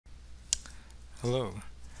Hello.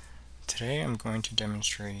 Today I'm going to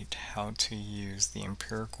demonstrate how to use the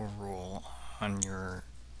empirical rule on your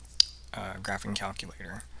graphing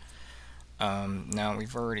calculator. Now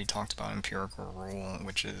we've already talked about empirical rule,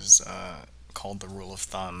 which is called the rule of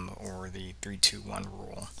thumb or the 3-2-1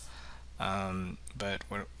 rule. But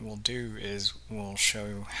what we'll do is we'll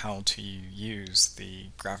show how to use the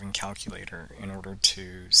graphing calculator in order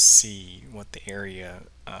to see what the area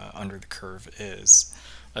under the curve is,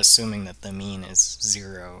 assuming that the mean is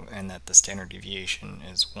 0 and that the standard deviation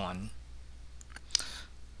is 1.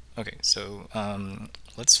 Okay, so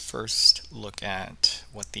let's first look at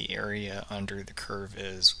what the area under the curve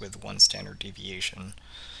is with 1 standard deviation.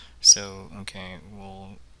 So, okay,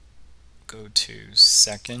 we'll go to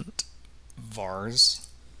second vars.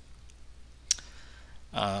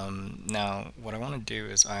 Now, what I want to do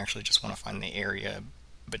is I actually just want to find the area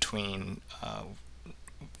between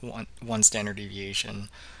one standard deviation.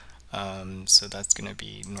 So that's going to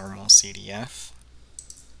be normal CDF.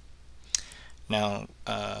 Now,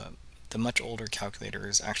 the much older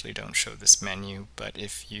calculators actually don't show this menu, but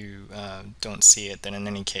if you don't see it, then in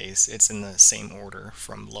any case, it's in the same order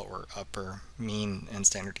from lower, upper, mean, and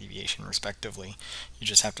standard deviation respectively. You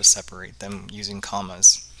just have to separate them using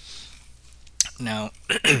commas. Now,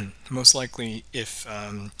 most likely, if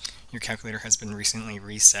your calculator has been recently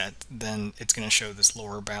reset, then it's going to show this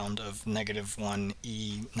lower bound of -1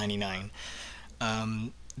 E99.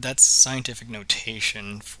 That's scientific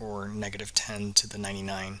notation for -10 to the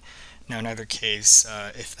 99. Now, in either case,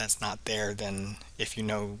 if that's not there, then if you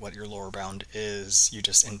know what your lower bound is, you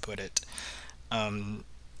just input it.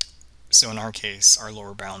 So in our case, our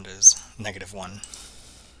lower bound is -1.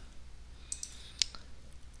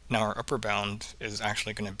 Now our upper bound is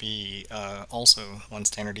actually going to be also 1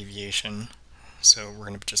 standard deviation, so we're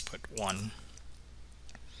going to just put 1.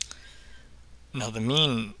 Now the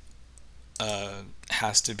mean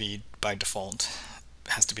has to be, by default,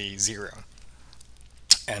 has to be 0,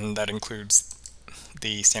 and that includes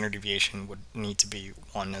the standard deviation would need to be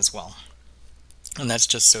 1 as well. And that's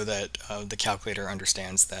just so that the calculator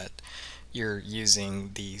understands that you're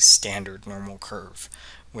using the standard normal curve,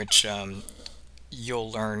 which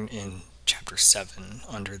you'll learn in Chapter 7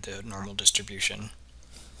 under the normal distribution.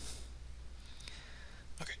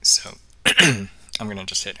 Okay, so I'm going to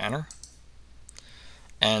just hit enter.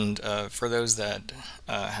 And for those that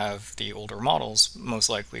have the older models, most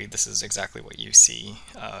likely this is exactly what you see,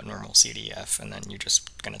 normal CDF, and then you're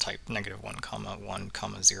just going to type -1, 1,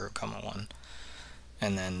 0, 1.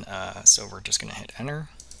 And then, so we're just going to hit enter.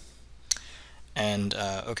 And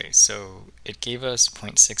okay, so it gave us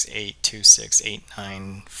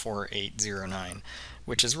 0.6826894809,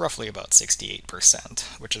 which is roughly about 68%,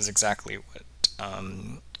 which is exactly what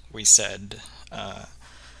we said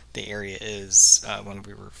the area is when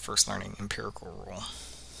we were first learning empirical rule.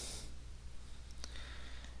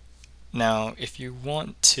 Now, if you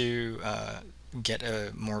want to get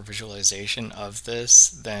a more visualization of this,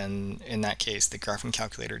 then in that case the graphing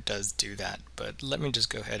calculator does do that, but let me just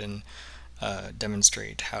go ahead and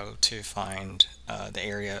demonstrate how to find the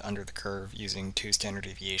area under the curve using 2 standard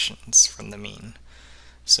deviations from the mean.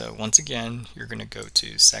 So once again, you're going to go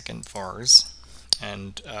to second vars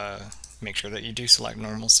and make sure that you do select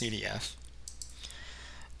normal CDF.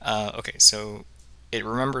 Okay, so it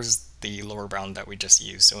remembers the lower bound that we just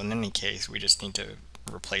used, so in any case we just need to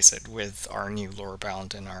replace it with our new lower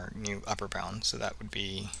bound and our new upper bound, so that would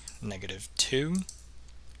be -2.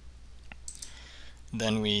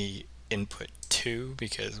 Then we input 2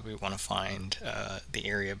 because we want to find the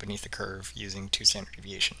area beneath the curve using 2 standard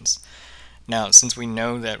deviations. Now, since we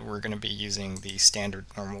know that we're going to be using the standard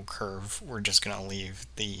normal curve, we're just going to leave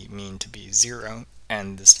the mean to be 0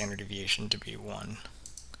 and the standard deviation to be 1.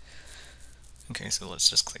 Okay, so let's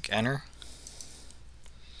just click enter.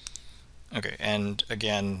 Okay, and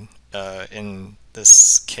again, in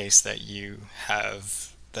this case that you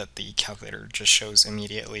have that the calculator just shows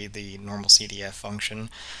immediately the normal CDF function,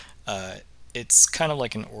 it's kind of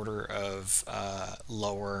like an order of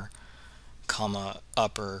lower, comma,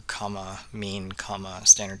 upper, comma, mean, comma,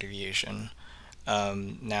 standard deviation.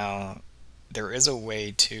 Now, there is a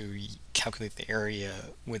way to calculate the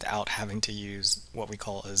area without having to use what we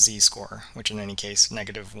call a z-score, which in any case,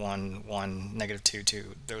 -1, 1, -2,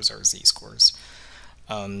 2, those are z-scores.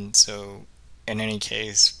 So in any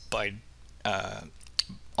case, by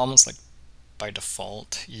almost like by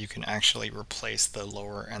default, you can actually replace the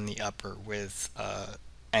lower and the upper with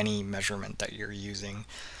any measurement that you're using.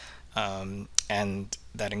 And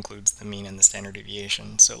that includes the mean and the standard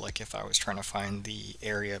deviation. So like if I was trying to find the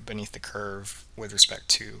area beneath the curve with respect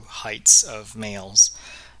to heights of males,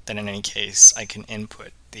 then in any case I can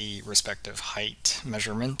input the respective height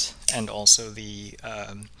measurement and also the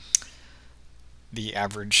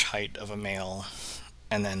average height of a male,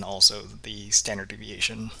 and then also the standard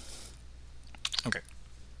deviation. Okay.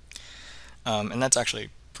 And that's actually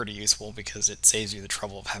pretty useful because it saves you the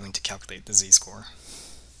trouble of having to calculate the z-score.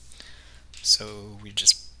 So we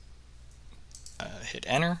just hit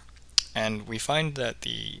enter, and we find that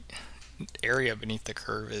the area beneath the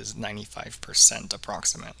curve is 95%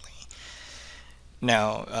 approximately.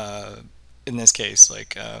 Now, in this case,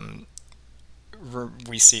 like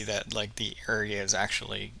we see that like the area is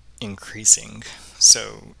actually increasing.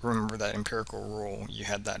 So remember that empirical rule, you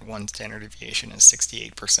had that one standard deviation is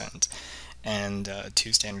 68%, and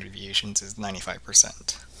two standard deviations is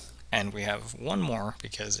 95%. And we have one more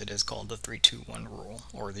because it is called the 3-2-1 rule,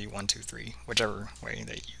 or the 1-2-3, whichever way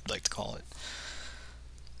that you'd like to call it.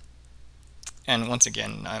 And once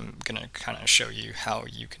again, I'm going to kind of show you how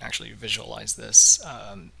you can actually visualize this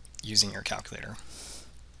using your calculator.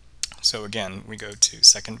 So again, we go to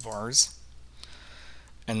second vars,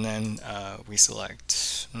 and then we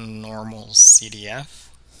select normal CDF.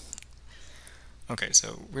 Okay,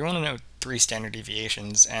 so we want to know 3 standard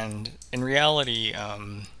deviations, and in reality,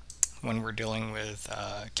 when we're dealing with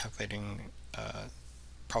calculating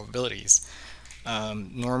probabilities,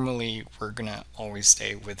 normally we're gonna always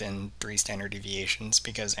stay within 3 standard deviations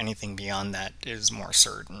because anything beyond that is more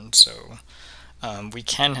certain. So we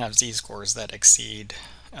can have z-scores that exceed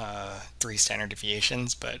 3 standard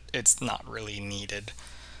deviations, but it's not really needed.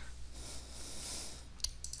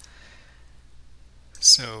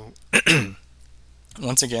 So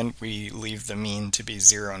once again, we leave the mean to be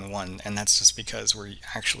 0 and 1, and that's just because we're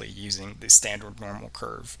actually using the standard normal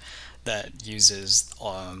curve that uses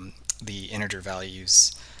the integer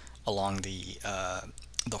values along the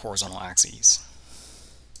horizontal axes.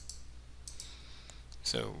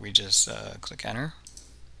 So we just click enter,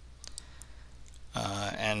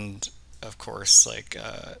 and of course, like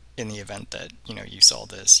in the event that you saw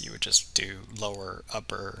this, you would just do lower,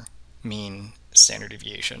 upper, mean, standard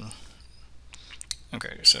deviation.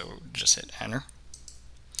 Okay, so just hit enter,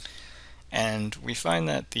 and we find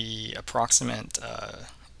that the approximate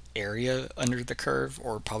area under the curve,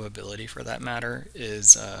 or probability for that matter,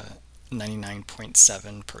 is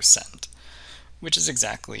 99.7%, which is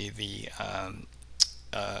exactly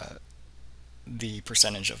the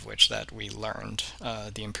percentage of which that we learned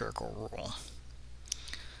the empirical rule.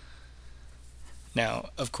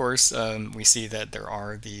 Now, of course, we see that there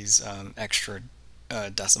are these extra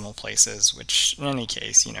decimal places, which in any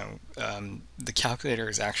case, the calculator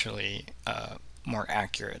is actually more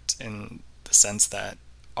accurate in the sense that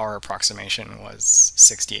our approximation was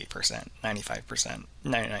 68%, 95%,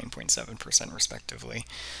 99.7% respectively.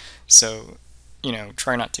 So,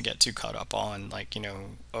 try not to get too caught up on like,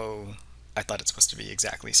 oh, I thought it's supposed to be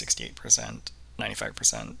exactly 68%,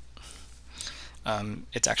 95%.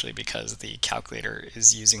 It's actually because the calculator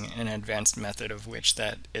is using an advanced method of which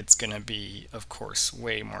that it's going to be, of course,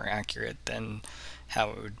 way more accurate than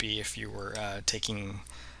how it would be if you were taking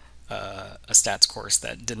a stats course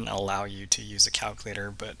that didn't allow you to use a calculator,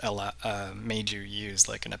 but made you use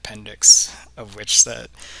like an appendix of which that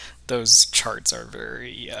those charts are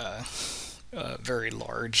very very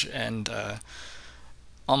large and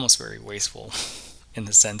almost very wasteful in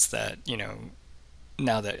the sense that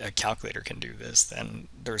now that a calculator can do this, then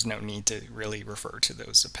there's no need to really refer to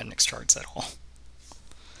those appendix charts at all.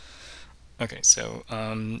 Okay, so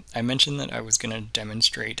I mentioned that I was going to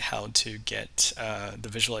demonstrate how to get the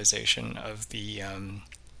visualization of the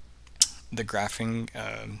graphing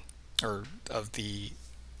or of the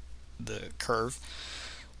curve,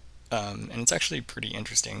 and it's actually pretty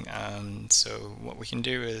interesting. So what we can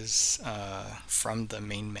do is from the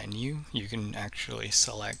main menu, you can actually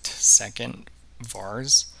select second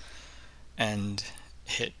vars and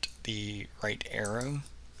hit the right arrow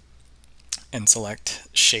and select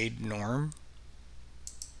shade norm.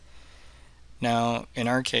 Now in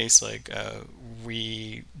our case, like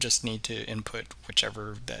we just need to input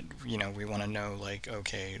whichever that we want to know, like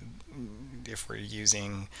okay, if we're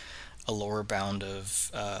using a lower bound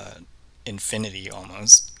of infinity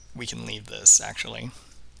almost, we can leave this actually.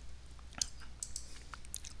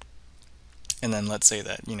 And then let's say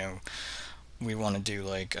that we want to do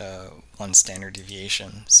like 1 standard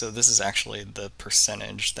deviation. So this is actually the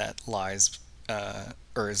percentage that lies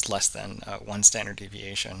or is less than 1 standard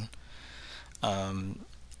deviation.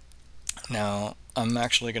 Now I'm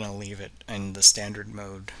actually going to leave it in the standard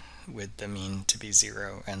mode with the mean to be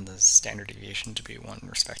 0 and the standard deviation to be 1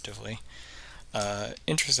 respectively.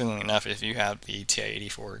 Interestingly enough, if you have the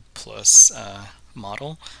TI-84 plus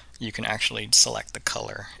model, you can actually select the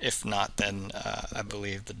color. If not, then I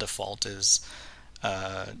believe the default is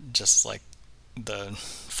just like the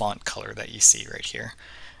font color that you see right here.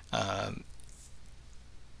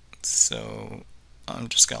 So I'm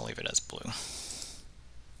just going to leave it as blue.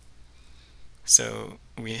 So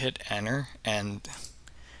we hit enter, and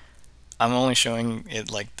I'm only showing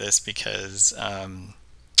it like this because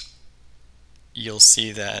you'll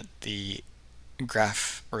see that the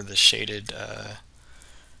graph or the shaded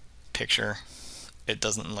picture, it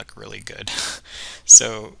doesn't look really good.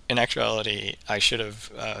 So in actuality, I should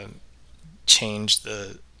have changed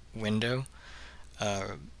the window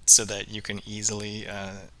so that you can easily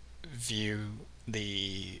view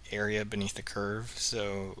the area beneath the curve.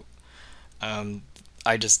 So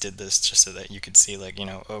I just did this just so that you could see, like,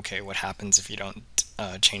 okay, what happens if you don't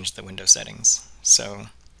change the window settings. So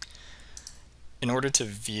in order to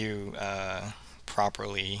view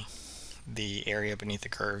properly the area beneath the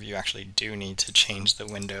curve, you actually do need to change the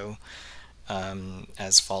window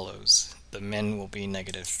as follows. The min will be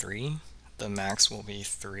 -3, the max will be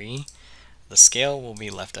 3, the scale will be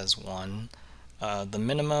left as 1, the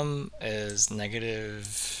minimum is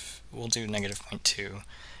we'll do -0.2,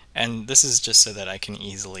 and this is just so that I can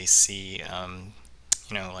easily see,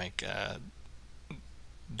 like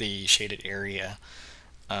the shaded area.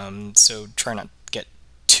 So try not get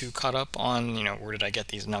too caught up on, where did I get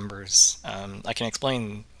these numbers. I can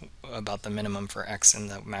explain about the minimum for x and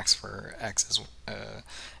the max for x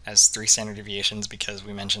as 3 standard deviations, because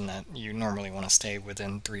we mentioned that you normally want to stay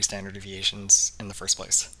within 3 standard deviations in the first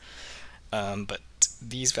place. But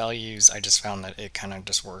these values, I just found that it kind of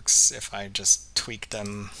just works if I just tweak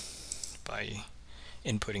them by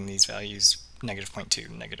inputting these values,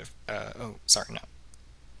 -0.2, oh, sorry, no,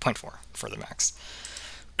 0.4 for the max.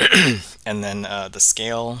 And then the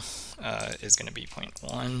scale is going to be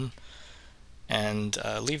 0.1, and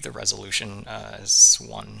leave the resolution as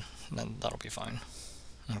 1, and then that'll be fine.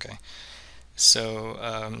 Okay, so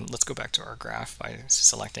let's go back to our graph by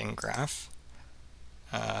selecting graph.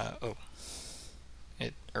 Oh,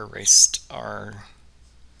 it erased our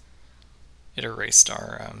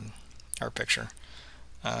picture.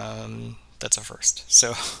 That's a first.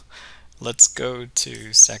 So let's go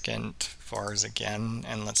to second vars again,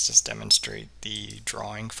 and let's just demonstrate the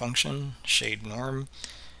drawing function, shade norm,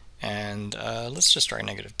 and let's just try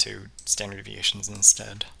 -2 standard deviations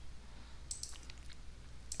instead.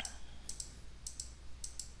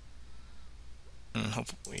 And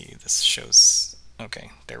hopefully this shows,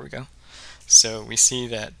 okay, there we go. So we see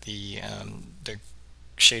that the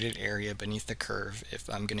shaded area beneath the curve, if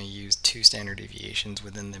I'm going to use 2 standard deviations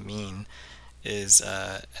within the mean, is,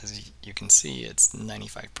 as you can see, it's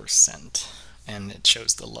 95%, and it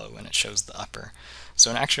shows the low and it shows the upper.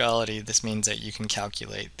 So in actuality, this means that you can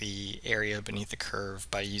calculate the area beneath the curve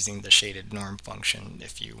by using the shaded norm function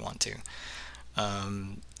if you want to.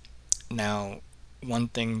 Now, one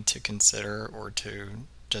thing to consider, or to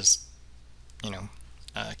just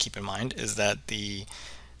keep in mind, is that the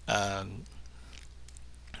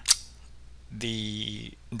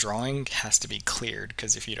drawing has to be cleared,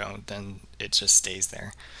 because if you don't, then it just stays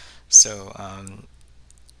there. So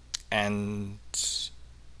and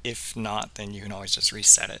if not, then you can always just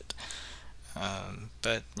reset it.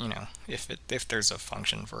 But if there's a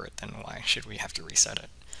function for it, then why should we have to reset it?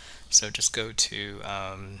 So just go to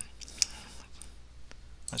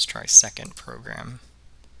let's try second program.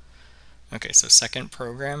 Okay, so second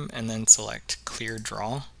program, and then select clear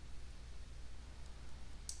draw.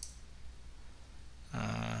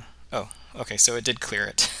 Oh, okay, so it did clear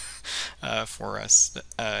it for us.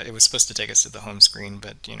 It was supposed to take us to the home screen,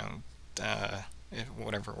 but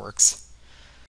whatever works.